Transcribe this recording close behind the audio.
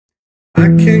I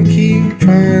can't keep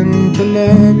trying to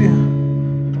love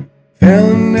you,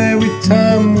 failing every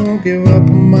time, won't give up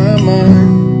on my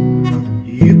mind.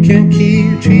 You can't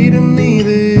keep treating me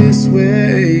this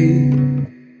way,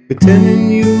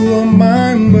 pretending you are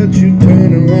mine, but you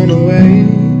turn and run away.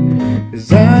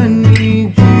 'Cause I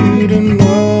need you to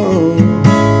know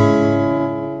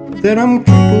that I'm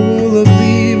capable of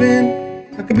leaving.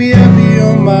 I could be happy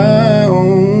on my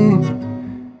own,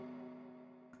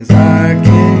 'cause I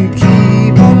can't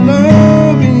keep on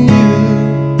loving you.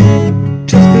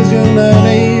 Just 'cause you're not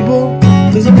able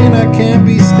doesn't mean I can't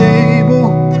be stable.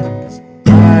 'Cause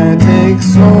I take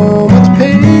so much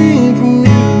pain from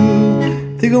you,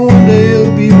 thinking one day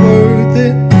it'll be worth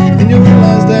it, and you'll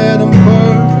realize that I'm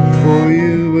perfect for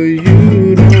you. But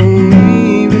you don't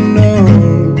even know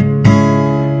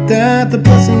that the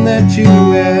blessing that you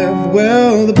have,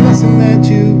 well, the blessing that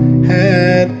you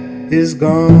had is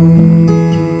gone.